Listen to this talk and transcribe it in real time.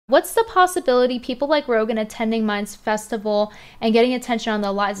What's the possibility people like Rogan attending Mind's festival and getting attention on the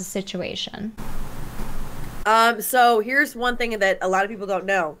Eliza situation? So here's one thing that a lot of people don't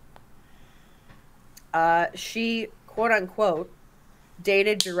know. She, quote unquote,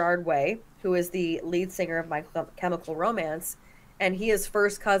 dated Gerard Way, who is the lead singer of My Chemical Romance, and he is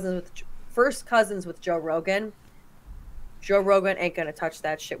first cousins with Joe Rogan. Joe Rogan ain't gonna touch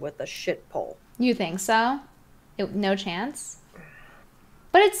that shit with a shit pole. You think so? No chance?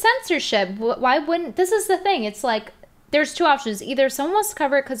 But it's censorship. Why wouldn't... This is the thing. It's like, there's two options. Either someone wants to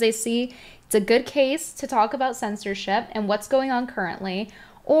cover it because they see it's a good case to talk about censorship and what's going on currently,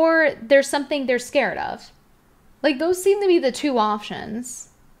 or there's something they're scared of. Like, those seem to be the two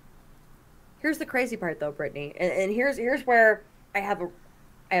options. Here's the crazy part, though, Brittany. And here's where I have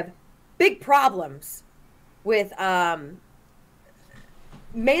big problems with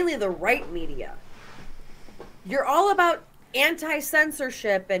mainly the right media. You're all about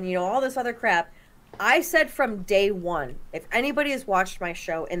anti-censorship and, you know, all this other crap. I said from day one, if anybody has watched my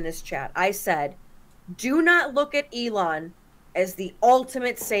show in this chat, I said, do not look at Elon as the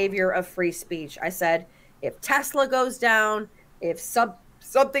ultimate savior of free speech. I said, if Tesla goes down, if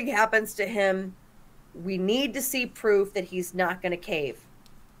something happens to him, we need to see proof that he's not going to cave.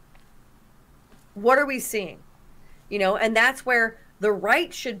 What are we seeing? You know, and that's where the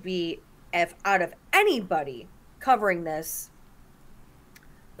right should be, if out of anybody covering this,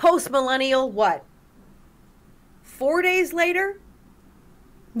 post-millennial, what? 4 days later?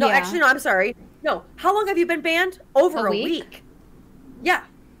 No, Yeah. actually, no, I'm sorry. No, how long have you been banned? Over a week. Yeah.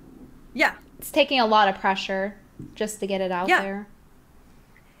 Yeah. It's taking a lot of pressure just to get it out there.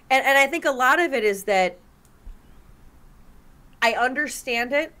 And I think a lot of it is that I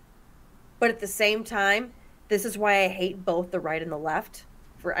understand it, but at the same time, this is why I hate both the right and the left.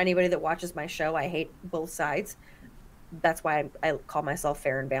 For anybody that watches my show, I hate both sides. That's why I call myself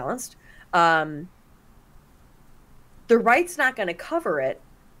fair and balanced. The right's not going to cover it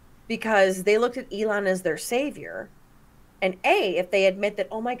because they looked at Elon as their savior. And A, if they admit that,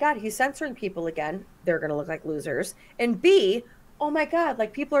 oh my God, he's censoring people again, they're going to look like losers. And B, oh my God,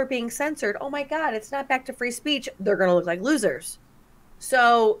 like people are being censored. Oh my God, it's not back to free speech. They're going to look like losers.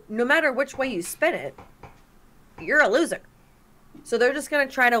 So no matter which way you spin it, you're a loser. So they're just going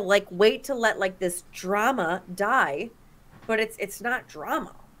to try to like wait to let like this drama die. But it's not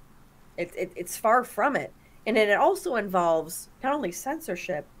drama. It's far from it. And it also involves not only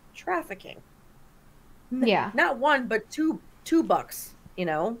censorship, trafficking. Yeah. Not one, but two bucks, you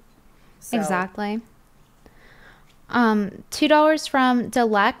know? So. Exactly. $2 from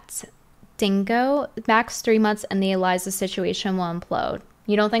Delect Dingo. Max 3 months and the Eliza situation will implode.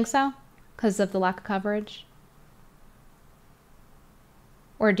 You don't think so? Because of the lack of coverage?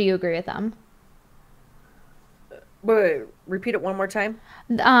 Or do you agree with them? Wait, repeat it one more time.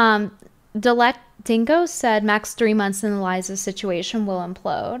 Delect Dingo said max 3 months and Eliza's situation will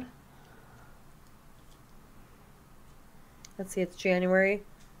implode. Let's see, it's January.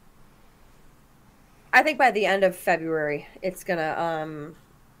 I think by the end of February, it's gonna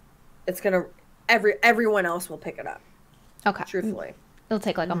everyone else will pick it up. Okay. Truthfully. It'll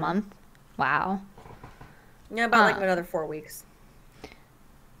take like a month. Wow. Yeah, about like another 4 weeks.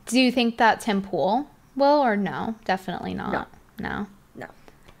 Do you think that Tim Pool will or no? Definitely not. No.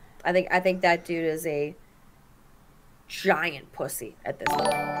 I think that dude is a giant pussy at this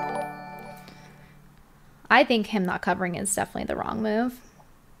point. I think him not covering is definitely the wrong move.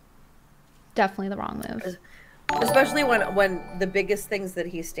 Definitely the wrong move. Especially when the biggest things that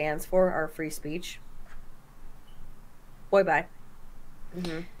he stands for are free speech. Boy, bye.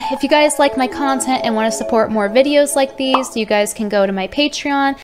 If you guys like my content and want to support more videos like these, you guys can go to my Patreon